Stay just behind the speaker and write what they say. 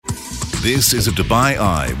This is a Dubai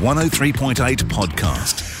Eye 103.8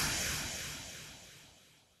 podcast.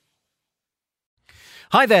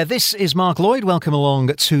 Hi there, this is Mark Lloyd. Welcome along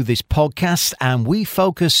to this podcast, and we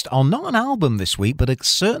focused on not an album this week, but a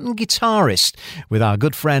certain guitarist with our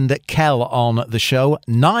good friend Kel on the show,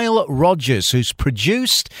 Nile Rodgers, who's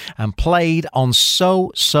produced and played on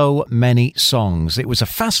so many songs. It was a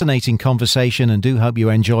fascinating conversation, and do hope you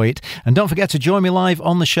enjoy it. And don't forget to join me live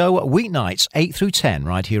on the show weeknights 8 through 10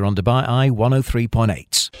 right here on Dubai Eye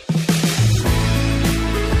 103.8.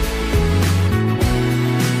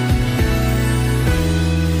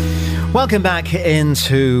 Welcome back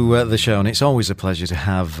into the show, and it's always a pleasure to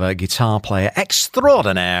have guitar player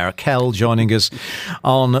extraordinaire Kel joining us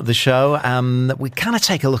on the show. We kind of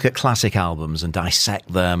take a look at classic albums and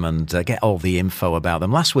dissect them and get all the info about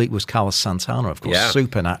them. Last week was Carlos Santana, of course,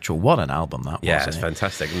 Supernatural. What an album that was. Yeah, it's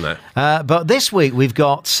fantastic, isn't it? But this week we've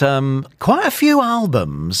got quite a few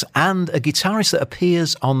albums and a guitarist that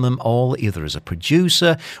appears on them all, either as a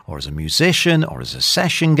producer or as a musician or as a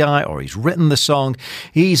session guy, or he's written the song.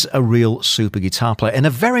 He's a real super guitar player in a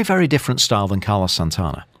very, very different style than Carlos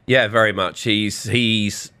Santana. Yeah, very much.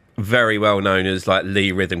 He's very well known as like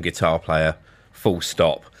lead rhythm guitar player, full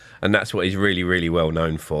stop, and that's what he's really, really well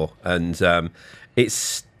known for. And it's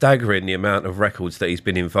staggering the amount of records that he's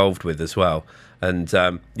been involved with as well. And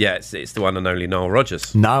it's the one and only Nile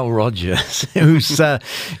Rodgers. Nile Rodgers, who's from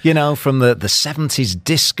the 70s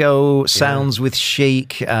disco sounds with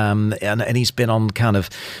Chic, and he's been on kind of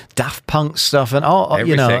Daft Punk stuff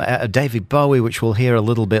and David Bowie, which we'll hear a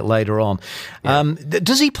little bit later on.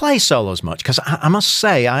 Does he play solos much? Because I must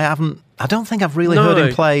say I don't think I've really heard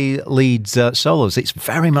him play lead solos. It's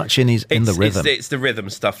very much in the rhythm. It's the rhythm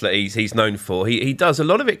stuff that he's known for. He does a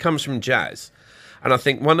lot of it comes from jazz. And I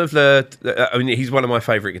think he's one of my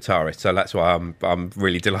favourite guitarists, so that's why I'm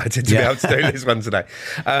really delighted to be able to do this one today.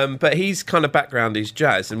 But his kind of background is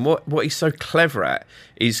jazz, and what he's so clever at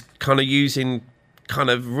is kind of using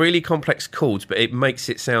kind of really complex chords, but it makes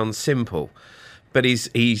it sound simple. But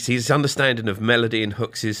his understanding of melody and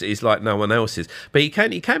hooks is like no one else's. But he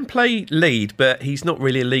can play lead, but he's not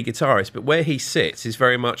really a lead guitarist. But where he sits is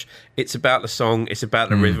very much, it's about the song, it's about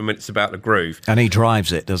the rhythm, and it's about the groove. And he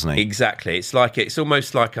drives it, doesn't he? Exactly. It's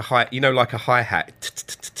almost like a like a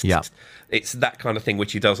hi-hat. Yeah. It's that kind of thing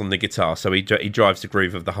which he does on the guitar. So he drives the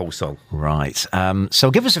groove of the whole song. Right.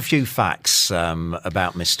 So give us a few facts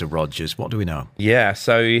about Mr. Rodgers. What do we know? Yeah.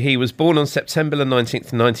 So he was born on September the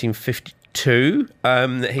 19th, 1952.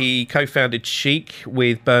 He co-founded Chic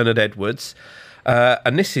with Bernard Edwards,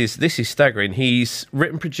 and this is staggering. He's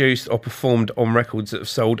written, produced, or performed on records that have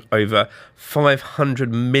sold over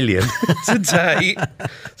 500 million to date.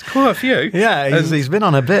 It's quite a few. Yeah, he's been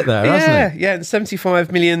on a bit there, hasn't he? Yeah, and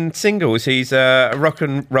 75 million singles. He's a Rock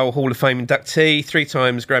and Roll Hall of Fame inductee, 3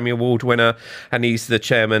 times Grammy Award winner, and he's the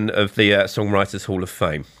chairman of the Songwriters Hall of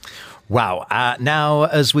Fame. Wow. Now,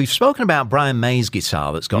 as we've spoken about Brian May's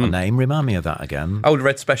guitar that's got a name, remind me of that again. Old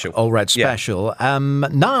Red Special. Old Red Special. Yeah.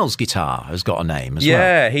 Nile's guitar has got a name as well.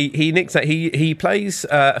 Yeah, he nicks that. He plays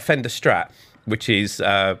a Fender Strat, which is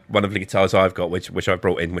one of the guitars I've got, which I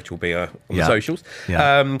brought in, which will be on the socials.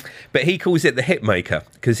 Yeah. But he calls it the Hitmaker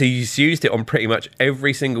because he's used it on pretty much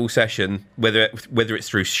every single session, whether it's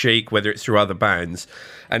through Chic, whether it's through other bands.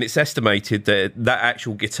 And it's estimated that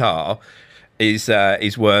actual guitar is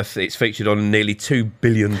it's featured on nearly $2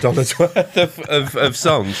 billion worth of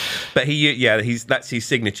songs. But that's his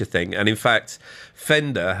signature thing. And in fact,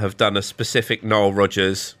 Fender have done a specific Nile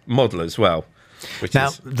Rodgers model as well.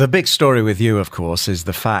 The big story with you, of course, is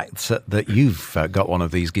the fact that you've got one of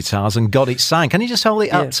these guitars and got it signed. Can you just hold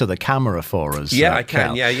it up to the camera for us? Yeah, I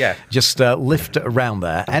can. Kel? Yeah. Just lift it around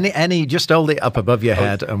there. Just hold it up above your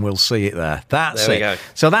head and we'll see it there. That's there it. We go.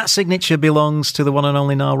 So that signature belongs to the one and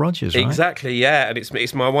only Nile Rodgers, right? Exactly, yeah. And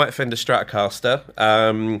it's my white Fender Stratocaster.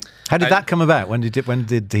 How did that come about? When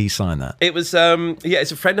did he sign that? It was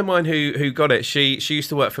it's a friend of mine who got it. She used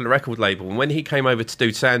to work for the record label, and when he came over to do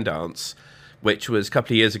Sundance, which was a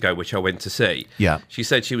couple of years ago, which I went to see. Yeah. She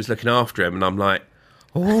said she was looking after him, and I'm like,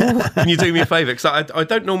 oh, can you do me a favour? Because I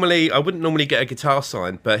wouldn't normally get a guitar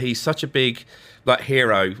signed, but he's such a big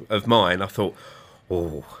hero of mine. I thought,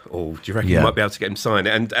 do you reckon you might be able to get him signed?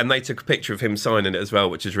 And they took a picture of him signing it as well,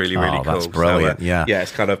 which is really, really cool. That's brilliant, so,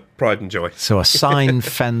 it's kind of pride and joy. So a signed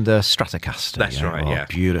Fender Stratocaster. That's right, yeah.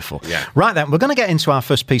 Beautiful. Yeah. Right then, we're going to get into our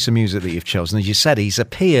first piece of music that you've chosen. As you said, he's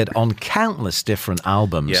appeared on countless different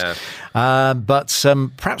albums. Yeah. But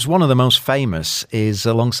perhaps one of the most famous is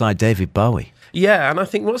alongside David Bowie. Yeah, and I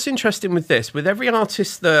think what's interesting with every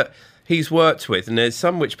artist that he's worked with, and there's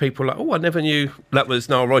some which people are like, I never knew that was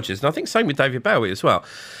Nile Rodgers. And I think same with David Bowie as well.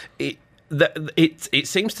 it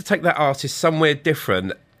seems to take that artist somewhere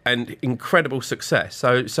different and incredible success.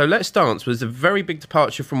 So Let's Dance was a very big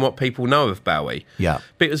departure from what people know of Bowie. Yeah.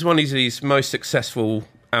 But it was one of his most successful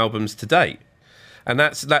albums to date. And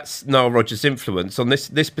that's Nile Rodgers' influence on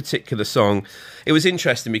this particular song. It was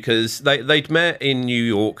interesting because they'd met in New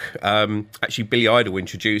York. Actually, Billy Idol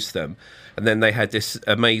introduced them. And then they had this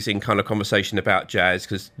amazing kind of conversation about jazz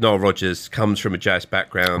because Nile Rodgers comes from a jazz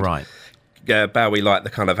background. Right. Bowie liked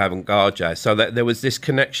the kind of avant-garde jazz. So there was this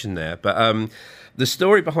connection there. But the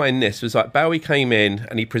story behind this was like Bowie came in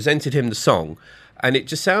and he presented him the song. And it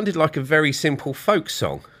just sounded like a very simple folk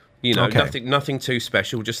song. You know, nothing too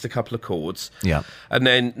special, just a couple of chords. Yeah. And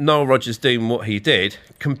then Nile Rodgers doing what he did,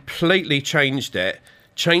 completely changed it,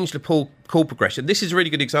 changed the chord progression. This is a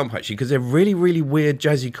really good example, actually, because they're really, really weird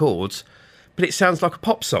jazzy chords, but it sounds like a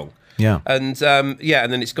pop song. Yeah. And, and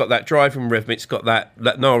then it's got that driving rhythm, it's got that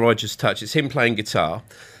Nile Rodgers touch, it's him playing guitar.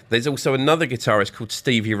 There's also another guitarist called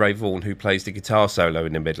Stevie Ray Vaughan who plays the guitar solo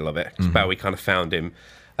in the middle of it. Mm-hmm. Bowie kind of found him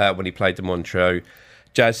when he played the Montreux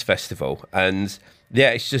Jazz Festival. And...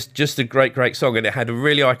 yeah, it's just a great song, and it had a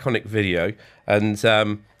really iconic video. And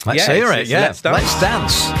let's hear it. Yeah, let's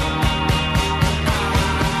dance.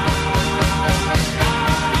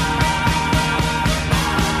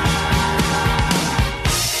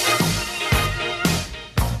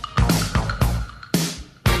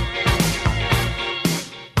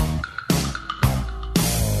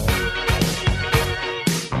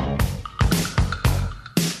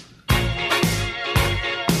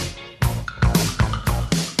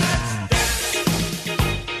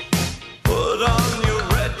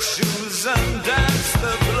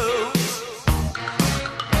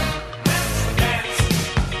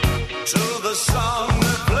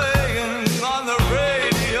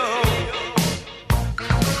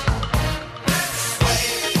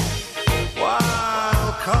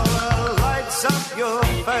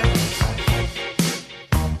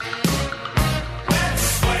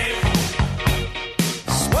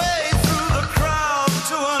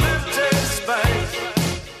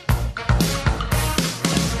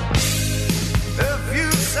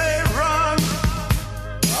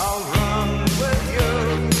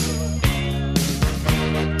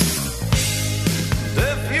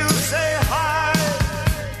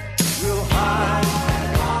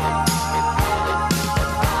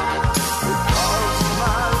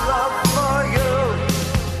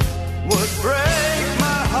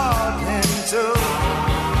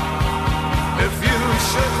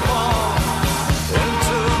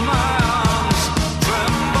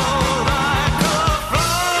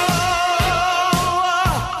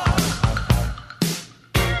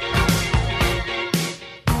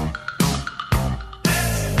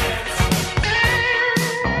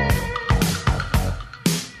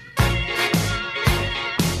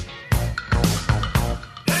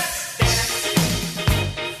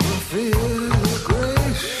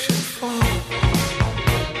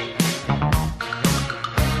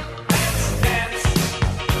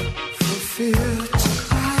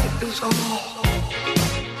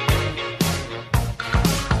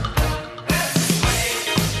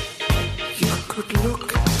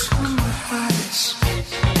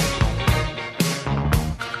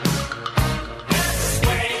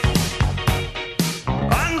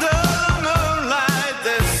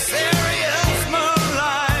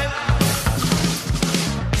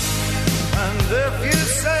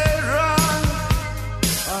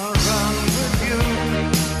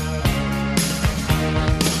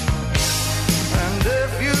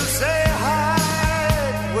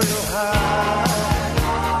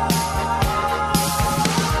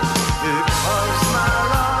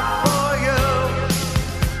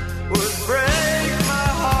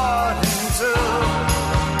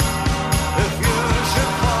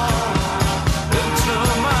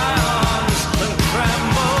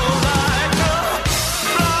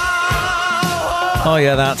 Oh,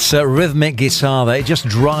 yeah, that's rhythmic guitar there. It just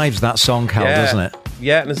drives that song, Cal, doesn't it?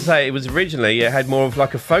 Yeah, and as I say, it was originally, it had more of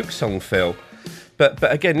like a folk song feel. But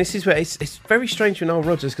again, this is where it's very strange with Nile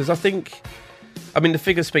Rodgers, because the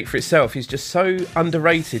figures speak for itself. He's just so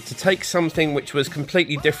underrated to take something which was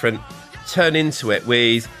completely different, turn into it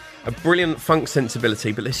with a brilliant funk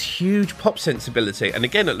sensibility, but this huge pop sensibility. And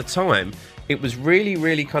again, at the time, it was really,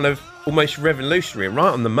 really kind of almost revolutionary and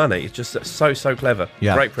right on the money. It's just so clever.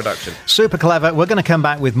 Yeah. Great production. Super clever. We're going to come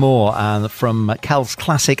back with more from Cal's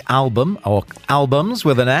classic album, or albums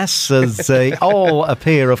with an S, as they all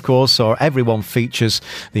appear, of course, or everyone features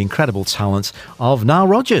the incredible talent of Nile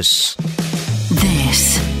Rodgers.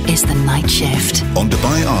 This is The Night Shift. On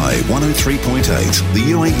Dubai Eye 103.8,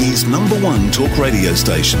 the UAE's #1 talk radio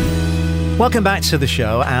station. Welcome back to the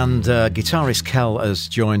show, and guitarist Kel has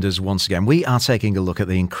joined us once again. We are taking a look at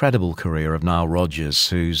the incredible career of Nile Rodgers,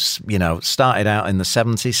 who's, started out in the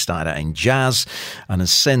 70s, started out in jazz, and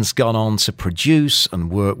has since gone on to produce and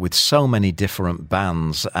work with so many different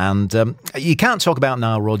bands. And you can't talk about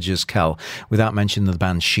Nile Rodgers, Kel, without mentioning the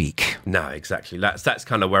band Chic. No, exactly. That's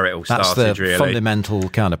kind of where it all That's started, the really. fundamental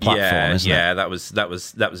kind of platform, isn't it? Yeah, that was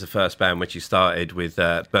the first band which you started with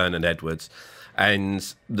Bernard Edwards.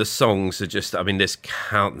 And the songs are just, there's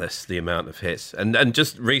countless the amount of hits. And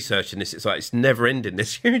just researching this, it's never ending,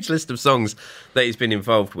 this huge list of songs that he's been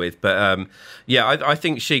involved with. But I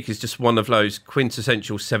think Chic is just one of those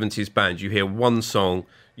quintessential 70s bands. You hear one song,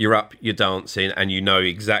 you're up, you're dancing, and you know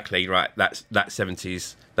exactly, right, that's that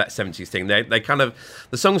 70s thing. They kind of,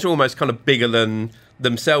 the songs are almost kind of bigger than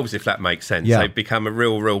themselves, if that makes sense. Yeah. They've become a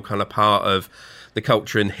real kind of part of the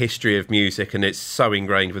culture and history of music, and it's so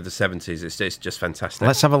ingrained with the 70s. It's just fantastic.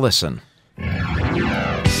 Let's have a listen.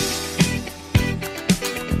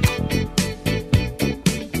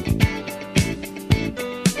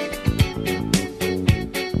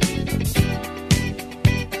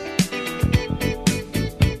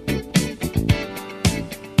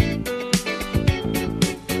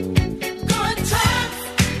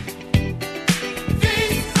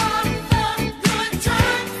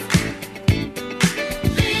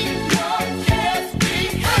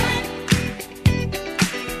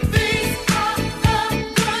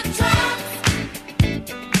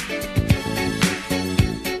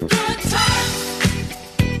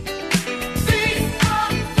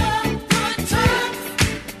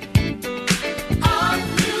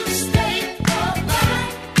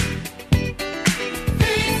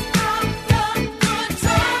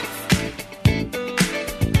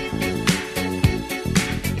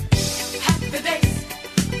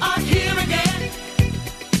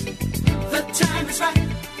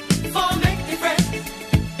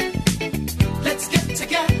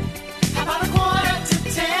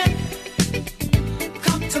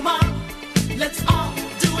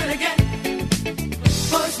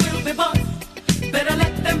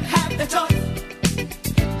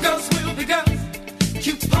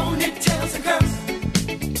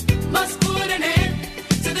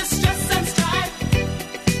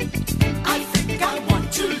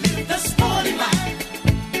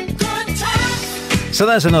 So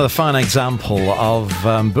there's another fine example of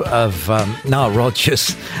Nile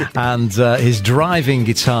Rodgers and his driving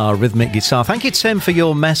guitar, rhythmic guitar. Thank you, Tim, for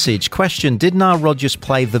your message. Question, did Nile Rodgers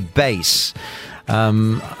play the bass?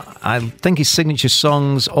 I think his signature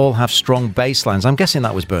songs all have strong bass lines. I'm guessing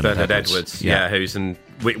that was Bernard Edwards. Yeah,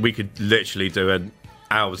 we could literally do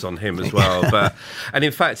hours on him as well. And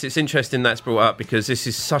in fact, it's interesting that's brought up because this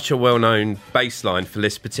is such a well-known bass line for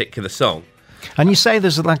this particular song. And you say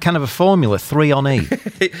there's like kind of a formula, 3 on E.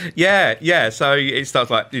 yeah. So it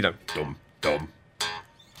starts like, dum, dum.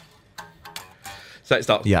 So it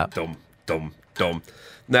starts, dum, dum, dum.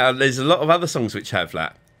 Now, there's a lot of other songs which have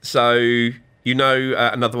that. So,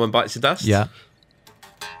 Another One Bites the Dust? Yeah.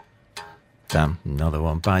 Damn, Another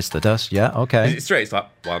One Bites the Dust. Yeah, okay. It's 3. It's like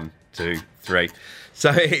 1, 2, 3.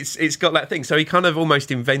 So it's got that thing. So he kind of almost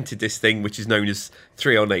invented this thing which is known as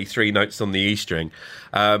 3 on E, 3 notes on the E string.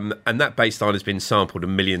 And that bass line has been sampled a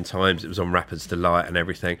million times. It was on Rapper's Delight and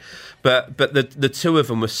everything. But the two of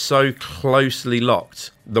them were so closely locked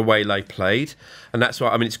the way they played. And that's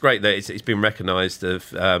why, it's great that it's been recognised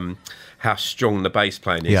of how strong the bass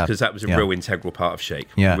playing is, because that was a real integral part of Chic.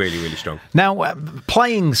 Yeah. Really, really strong. Now,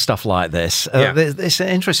 playing stuff like this, it's an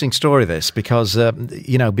interesting story, because,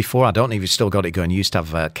 before, I don't know if you've still got it going, you used to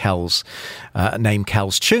have Kel's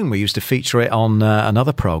Tune. We used to feature it on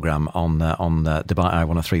another programme on Dubai Eye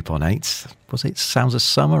 103.8. Was it Sounds of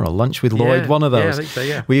Summer or Lunch with Lloyd? One of those. Yeah, I think so,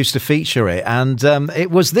 yeah. We used to feature it. And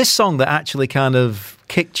it was this song that actually kind of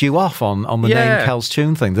kicked you off on the Name Kel's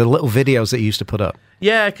Tune thing, the little videos that you used to put up.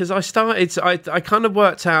 Yeah, because I kind of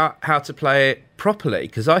worked out how to play it properly,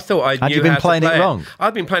 because I thought I knew how to play it. Had you been playing it wrong?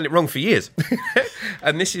 I've been playing it wrong for years.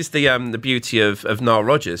 And this is the beauty of Nile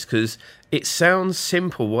Rodgers, because it sounds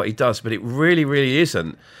simple what he does, but it really, really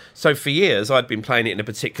isn't. So for years, I'd been playing it in a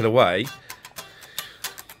particular way.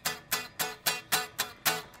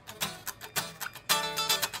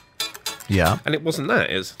 Yeah. And it wasn't that,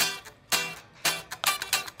 is.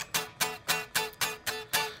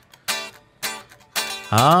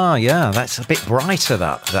 Ah, yeah, that's a bit brighter,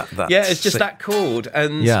 that. Yeah, it's just that chord.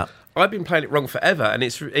 And I've been playing it wrong forever. And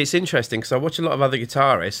it's interesting because I watch a lot of other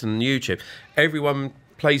guitarists on YouTube. Everyone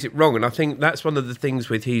plays it wrong. And I think that's one of the things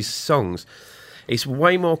with his songs. It's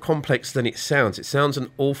way more complex than it sounds. It sounds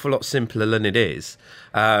an awful lot simpler than it is.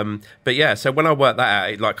 But yeah, so when I worked that out,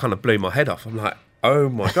 it like kind of blew my head off. I'm like, Oh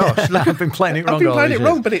my gosh! Look, I've been playing it wrong. I've been all playing these it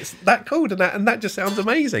wrong, years. but it's that cool, and that just sounds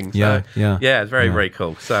amazing. So, Yeah. It's very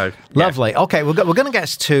cool. So Lovely. Okay, we're going to get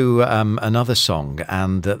to another song,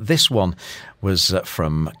 and this one was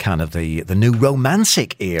from kind of the new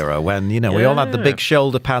romantic era when, we all had the big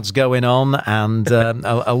shoulder pads going on and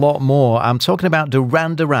a lot more. I'm talking about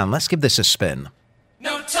Duran Duran. Let's give this a spin.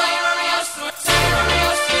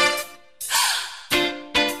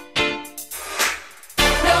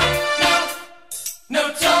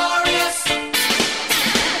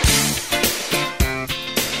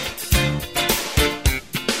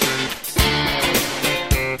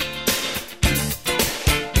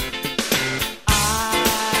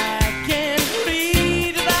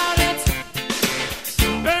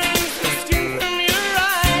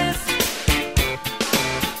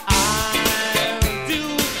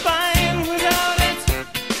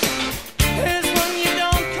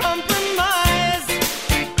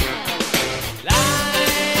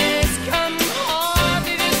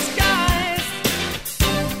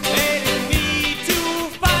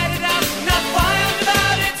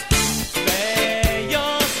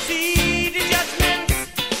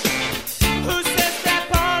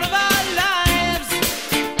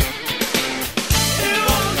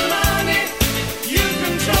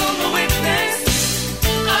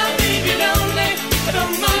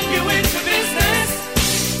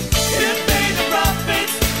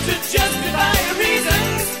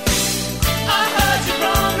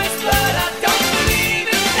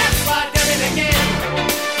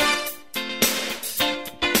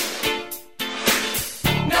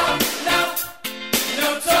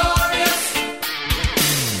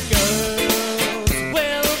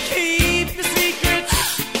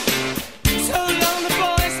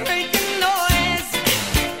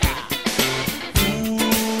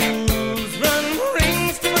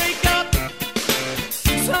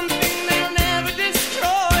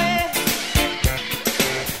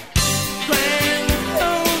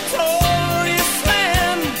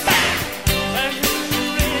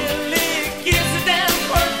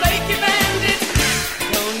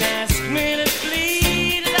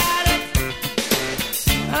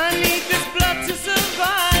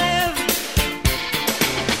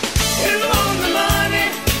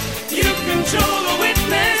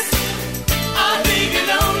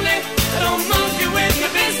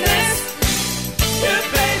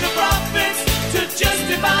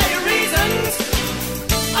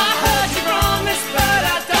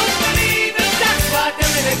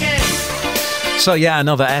 So,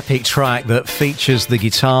 another epic track that features the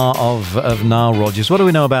guitar of Nile Rodgers. What do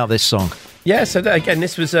we know about this song? Yeah, so again,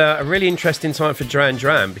 this was a really interesting time for Duran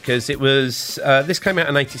Duran because it was this came out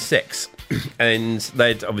in '86, and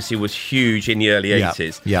they'd obviously was huge in the early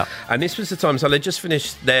 '80s. Yeah. And this was the time, so they just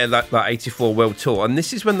finished their like '84 world tour, and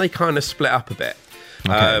this is when they kind of split up a bit.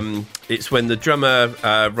 Okay. It's when the drummer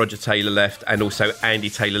Roger Taylor left, and also Andy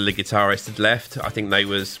Taylor, the guitarist, had left. I think they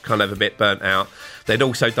was kind of a bit burnt out. They'd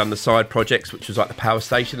also done the side projects, which was like the Power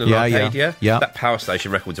Station and Arcadia. Yeah. That Power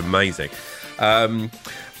Station record's amazing.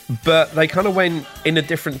 But they kind of went in a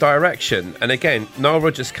different direction. And again, Nile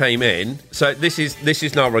Rodgers came in. So this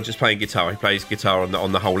is Nile Rodgers playing guitar. He plays guitar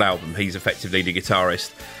on the whole album. He's effectively the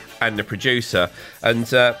guitarist and the producer.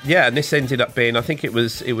 And and this ended up being, I think it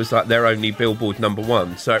was like their only Billboard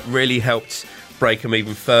 #1. So it really helped break them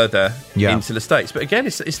even further into the States. But again,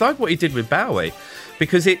 it's like what he did with Bowie,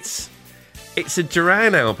 because it's a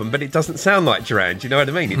Duran album, but it doesn't sound like Duran. Do you know what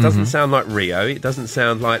I mean? It doesn't sound like Rio. It doesn't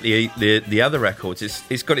sound like the other records.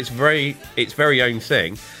 It's got its very own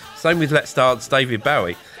thing. Same with Let's Dance, David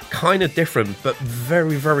Bowie. Kind of different, but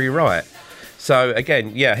very, very right. So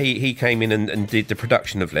again, he came in and did the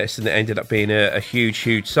production of this, and it ended up being a huge,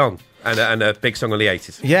 huge song. And a big song of the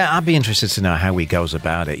 80s. Yeah, I'd be interested to know how he goes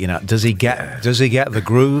about it. Does he get the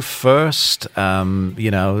groove first?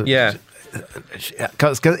 Yeah.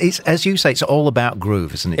 Because it's, as you say, it's all about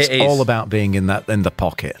groove, isn't it? It's all about being in the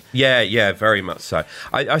pocket. Yeah, very much so.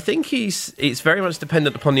 I think it's very much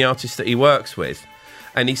dependent upon the artist that he works with,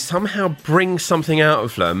 and he somehow brings something out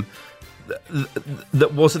of them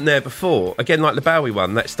that wasn't there before. Again, like the Bowie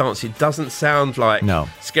one, Let's Dance, it doesn't sound like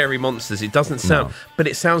Scary Monsters. It doesn't sound, but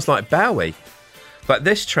it sounds like Bowie. Like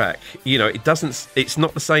this track, it's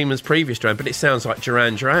not the same as previous Duran, but it sounds like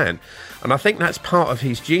Duran Duran. And I think that's part of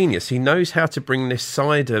his genius. He knows how to bring this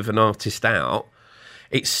side of an artist out.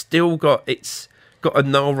 It's got a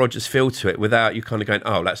Nile Rodgers feel to it without you kind of going,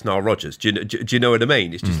 oh, that's Nile Rodgers. Do you know what I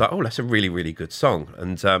mean? It's just like, oh, that's a really, really good song.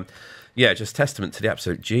 And just testament to the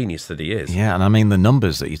absolute genius that he is. Yeah, and I mean, the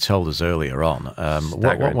numbers that you told us earlier on,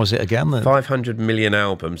 what was it again? 500 million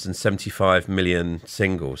albums and 75 million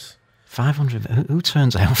singles. 500. Who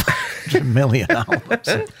turns out 500 million albums?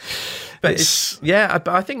 But but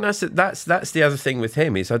I think that's the other thing with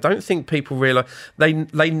him is I don't think people realise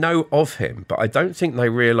they know of him, but I don't think they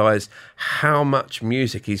realise how much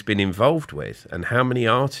music he's been involved with and how many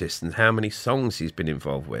artists and how many songs he's been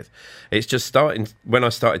involved with. It's just when I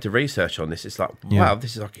started to research on this, it's like, wow,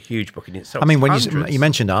 this is like a huge book in itself. I mean, when you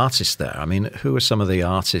mentioned artists there, I mean, who are some of the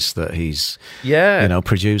artists that he's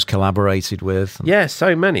produced, collaborated with? Yeah,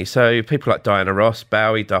 so many. So people like Diana Ross,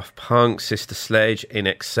 Bowie, Daft Punk, Sister Sledge, In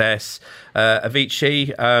Excess,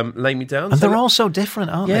 Avicii, Lay Me Down. And they're all so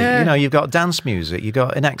different, aren't they? You know, you've got dance music, you've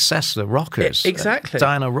got In Excess, the rockers. Exactly.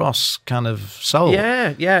 Diana Ross kind of soul.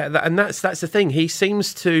 Yeah. And that's the thing. He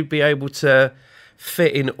seems to be able to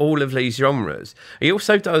fit in all of these genres. He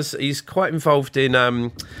also he's quite involved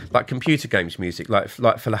in like computer games music, like for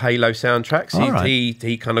the Halo soundtracks.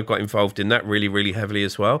 He kind of got involved in that really, really heavily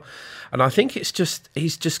as well. And I think he's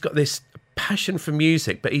just got this passion for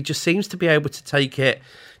music, but he just seems to be able to take it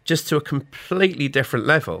just to a completely different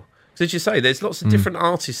level. Because as you say, there's lots of different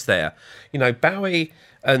artists there. You know, Bowie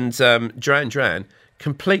and Duran Duran,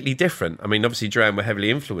 completely different. I mean, obviously Duran were heavily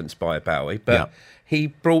influenced by Bowie, but he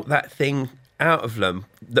brought that thing out of them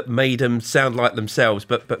that made them sound like themselves,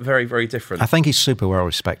 but very, very different. I think he's super well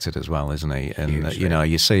respected as well, isn't he? And you know,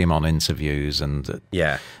 you see him on interviews, and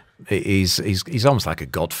he's almost like a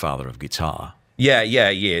godfather of guitar. Yeah,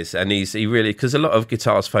 he is, and he really, because a lot of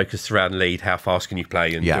guitars focus around lead, how fast can you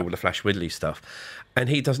play, and do all the Flash Whitley stuff, and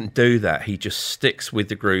he doesn't do that. He just sticks with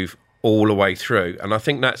the groove all the way through, and I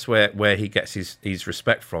think that's where he gets his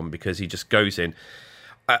respect from, because he just goes in,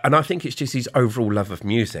 and I think it's just his overall love of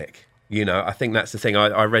music. You know, I think that's the thing.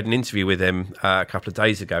 I read an interview with him a couple of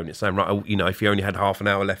days ago, and it's saying, right, you know, if you only had half an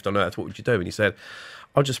hour left on Earth, what would you do? And he said,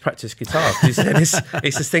 I'll just practice guitar. He said,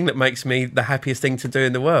 it's this thing that makes me the happiest thing to do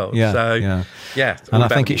in the world. And I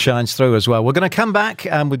think it shines through as well. We're going to come back,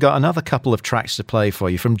 and we've got another couple of tracks to play for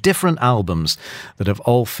you from different albums that have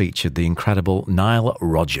all featured the incredible Nile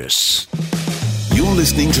Rodgers. You're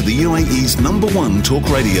listening to the UAE's #1 talk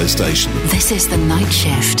radio station. This is The Night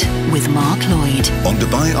Shift with Mark Lloyd On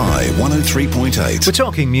Dubai Eye 103.8. We're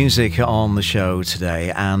talking music on the show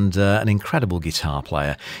today, and an incredible guitar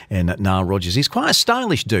player in Nile Rodgers. He's quite a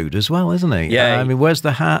stylish dude as well, isn't he? Yeah. I mean, wears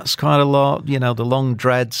the hats quite a lot, you know, the long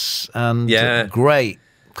dreads, and great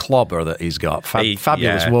clobber that he's got.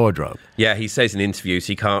 Fabulous wardrobe. Yeah, he says in interviews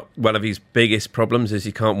one of his biggest problems is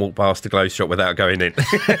he can't walk past a clothes shop without going in.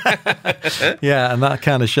 Yeah, and that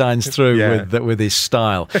kind of shines through with his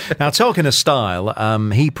style. Now, talking of style,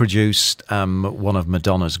 he produced one of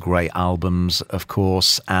Madonna's great albums, of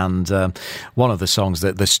course, and one of the songs,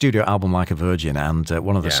 the studio album Like a Virgin, and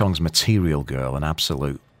one of the songs, Material Girl, an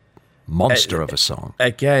absolute monster of a song.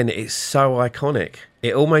 Again, it's so iconic.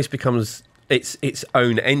 It almost becomes its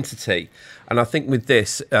own entity. And I think with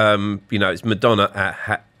this, you know, it's Madonna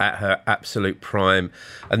at her absolute prime,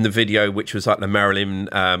 and the video, which was like the Marilyn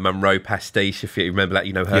Monroe pastiche, if you remember that,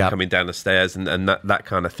 you know, her coming down the stairs and that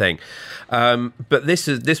kind of thing. But this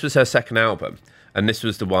was her second album, and this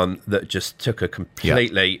was the one that just took her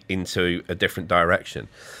completely into a different direction.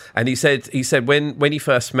 And he said when he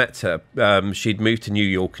first met her, she'd moved to New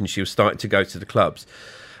York and she was starting to go to the clubs.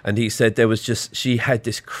 And he said she had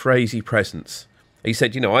this crazy presence. He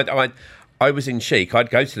said, you know, I was in Chic. I'd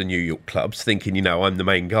go to the New York clubs thinking, you know, I'm the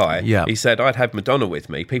main guy. Yeah. He said, I'd have Madonna with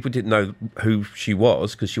me. People didn't know who she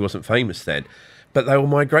was because she wasn't famous then. But they all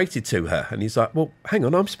migrated to her. And he's like, well, hang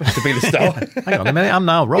on, I'm supposed to be the star. Hang on a minute, I'm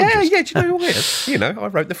Nile Rodgers. Yeah, do you know who it is? You know, I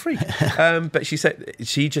wrote The Freak. But she said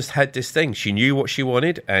she just had this thing. She knew what she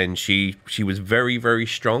wanted, and she was very, very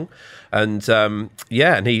strong. And and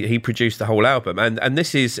he produced the whole album. And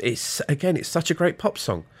this it's such a great pop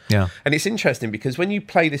song. Yeah. And it's interesting because when you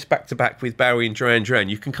play this back to back with Bowie and Duran Duran,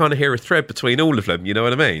 you can kind of hear a thread between all of them. You know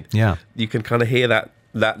what I mean? Yeah. You can kind of hear that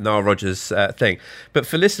Nile Rodgers thing. But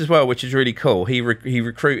for this as well, which is really cool, he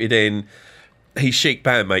recruited in his Chic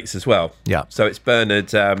bandmates as well. Yeah. So it's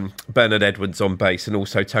Bernard Edwards on bass and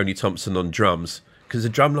also Tony Thompson on drums, because the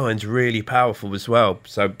drum line's really powerful as well.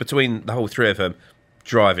 So between the whole three of them,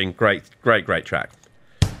 driving, great track.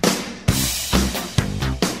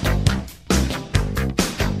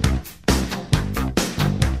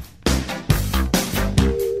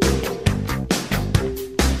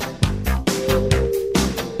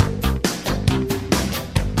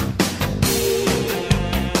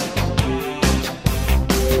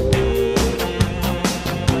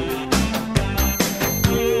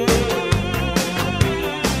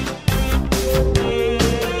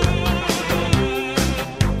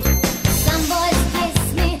 Some boys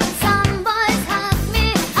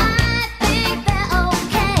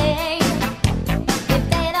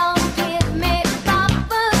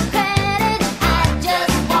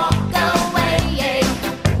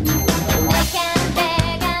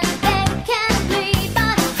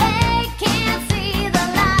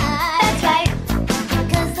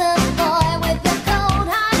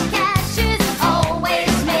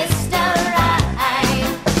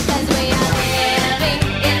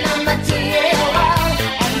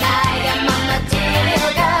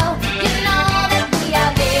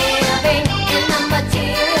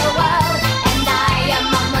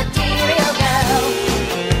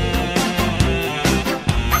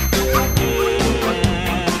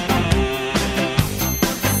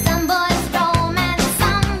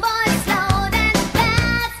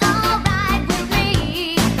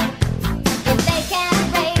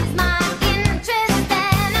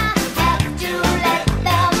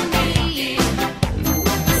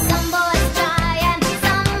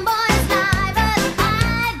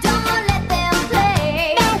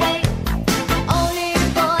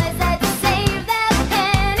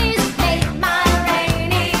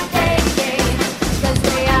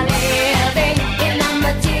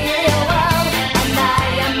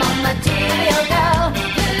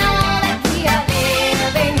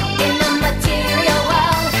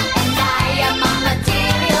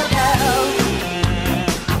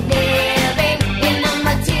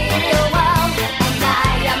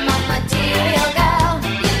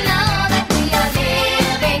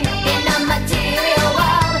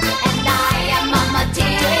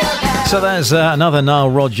So there's another Nile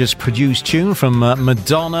Rodgers produced tune from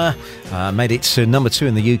Madonna. Made it to number 2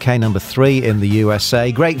 in the UK, number 3 in the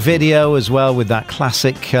USA. Great video as well with that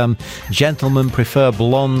classic gentlemen prefer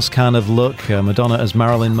blondes kind of look. Madonna as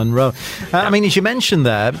Marilyn Monroe. I mean, as you mentioned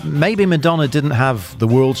there, maybe Madonna didn't have the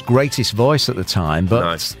world's greatest voice at the time,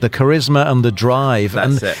 but the charisma and the drive.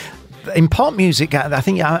 That's it. In pop music, I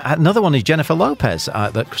think another one is Jennifer Lopez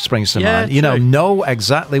that springs to mind. You know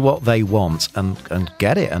exactly what they want and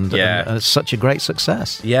get it, and it's such a great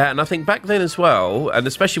success. Yeah, and I think back then as well, and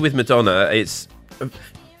especially with Madonna,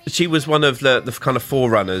 she was one of the kind of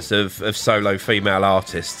forerunners of solo female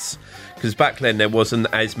artists, because back then there wasn't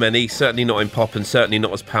as many, certainly not in pop, and certainly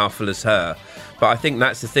not as powerful as her. But I think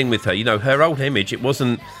that's the thing with her. You know, her old image, it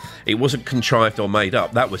wasn't contrived or made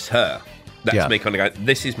up. That was her. That's me kind of going,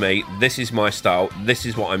 this is me, this is my style, this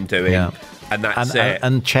is what I'm doing, and that's it.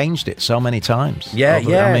 And changed it so many times. I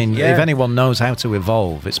mean, if anyone knows how to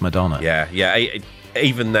evolve, it's Madonna.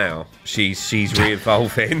 Even now, she's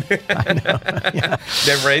re-evolving. I know.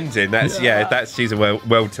 Never ending. She's a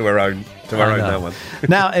world to her own. That one.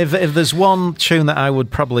 Now, if there's one tune that I would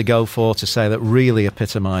probably go for to say that really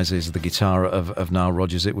epitomises the guitar of Nile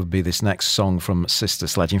Rodgers, it would be this next song from Sister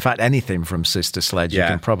Sledge. In fact, anything from Sister Sledge you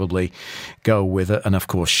can probably go with it. And of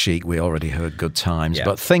course, Chic, we already heard Good Times.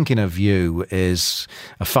 But Thinking of You is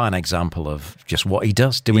a fine example of just what he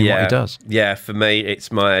does, doing what he does. Yeah, for me, it's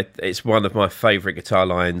one of my favourite guitar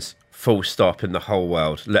lines, full stop, in the whole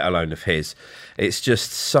world, let alone of his. It's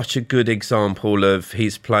just such a good example of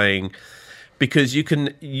his playing, because you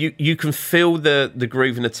can feel the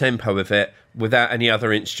groove and the tempo of it without any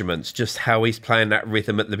other instruments, just how he's playing that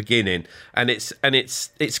rhythm at the beginning. And it's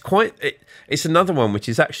another one which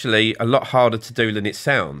is actually a lot harder to do than it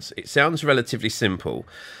sounds. It sounds relatively simple.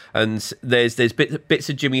 And there's bits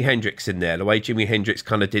of Jimi Hendrix in there, the way Jimi Hendrix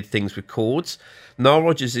kind of did things with chords. Nile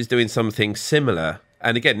Rodgers is doing something similar.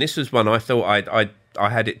 And again, this was one I thought I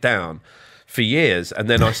had it down for years, and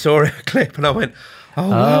then I saw a clip and I went, oh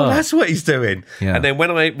wow, that's what he's doing. And then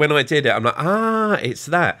when I did it, I'm like, it's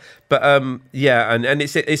that. But and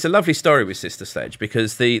it's a lovely story with Sister Sledge,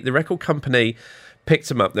 because the record company picked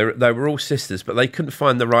them up. They were all sisters, but they couldn't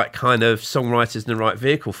find the right kind of songwriters and the right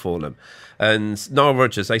vehicle for them. And Nile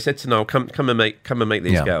Rodgers, they said to Nile, come and make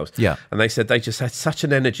these girls. Yeah. And they said they just had such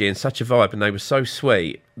an energy and such a vibe, and they were so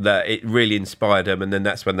sweet that it really inspired them. And then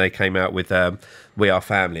that's when they came out with We Are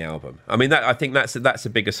Family album. I mean, I think that's a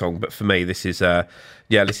bigger song, but for me, this is like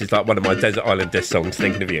one of my Desert Island Disc songs,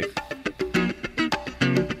 Thinking of You.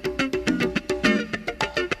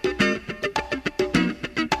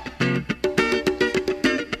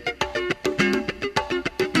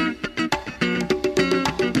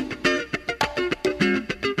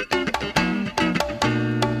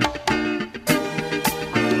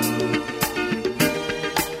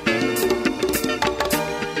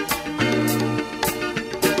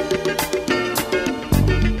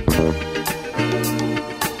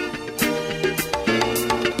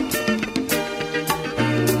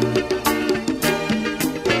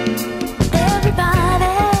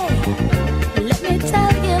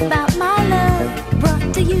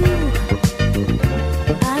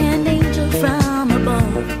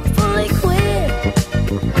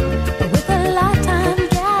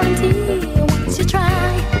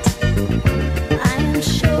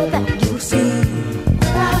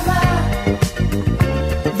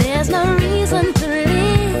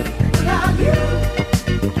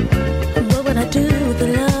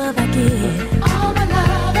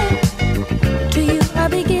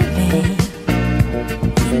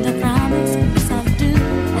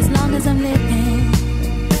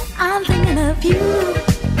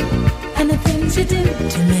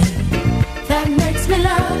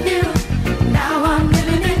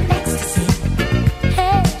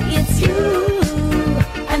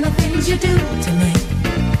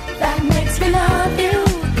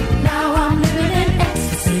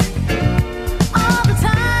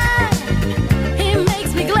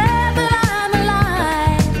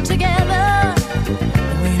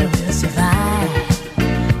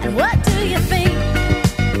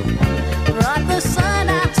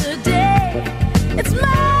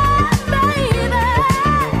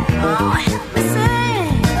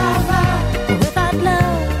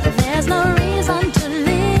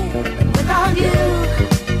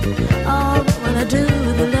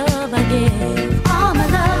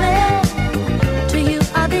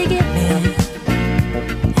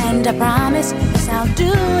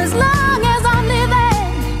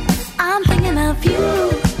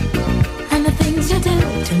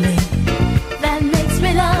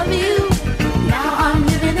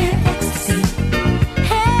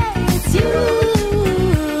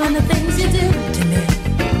 And the things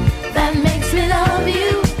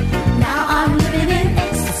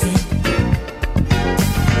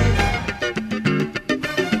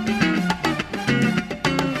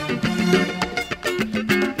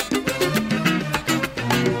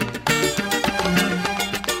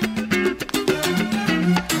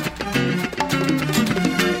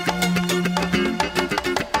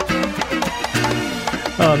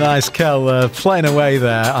Oh, nice, Kel, playing away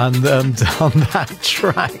there and on that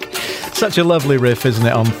track. Such a lovely riff, isn't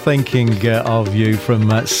it, on Thinking of You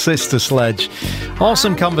from Sister Sledge.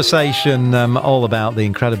 Awesome conversation all about the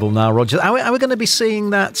incredible Nile Rodgers. Are we going to be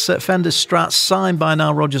seeing that Fender Strat signed by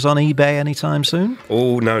Nile Rodgers on eBay anytime soon?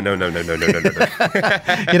 Oh, no. You're never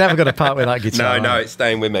going to part with that guitar. No, it's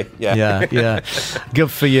staying with me. Yeah.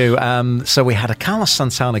 Good for you. So we had a Carlos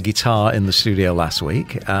Santana guitar in the studio last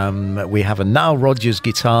week. We have a Nile Rodgers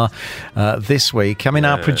guitar this week. I mean,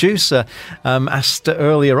 our producer asked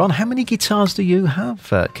earlier on, how many guitars do you have,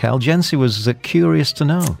 Cal? Jency was curious to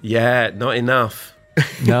know. Yeah, not enough.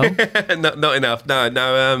 No? not enough.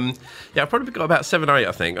 No. I've probably got about 7 or 8,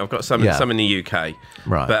 I think. I've got some in the UK.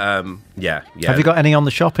 Right. But, yeah. Have you got any on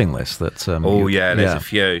the shopping list? There's a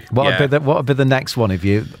few. What would be the next one if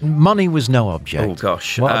you... Money was no object. Oh,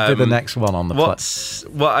 gosh. What would be the next one on the list?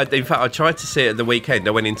 In fact, I tried to see it at the weekend.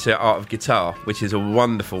 I went into Art of Guitar, which is a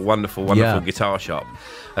wonderful guitar shop.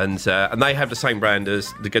 And they have the same brand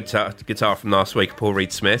as the guitar from last week, Paul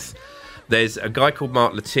Reed Smith. There's a guy called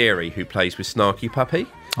Mark Lettieri who plays with Snarky Puppy.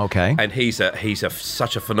 Okay. And he's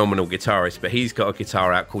such a phenomenal guitarist, but he's got a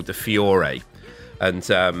guitar out called the Fiore. And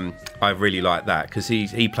I really like that because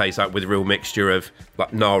he plays like with a real mixture of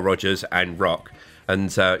like Nile Rodgers and rock.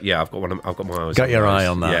 And I've got my eyes. Got your eye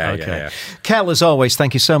on that. Yeah, okay. Yeah. Kel, as always,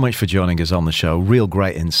 thank you so much for joining us on the show. Real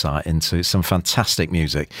great insight into some fantastic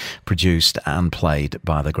music produced and played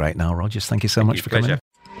by the great Nile Rodgers. Thank you so much for coming.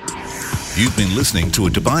 You've been listening to a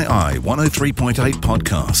Dubai Eye 103.8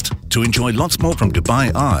 podcast. To enjoy lots more from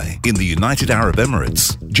Dubai Eye in the United Arab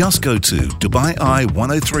Emirates, just go to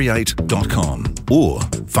DubaiEye1038.com or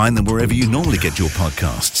find them wherever you normally get your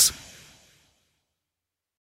podcasts.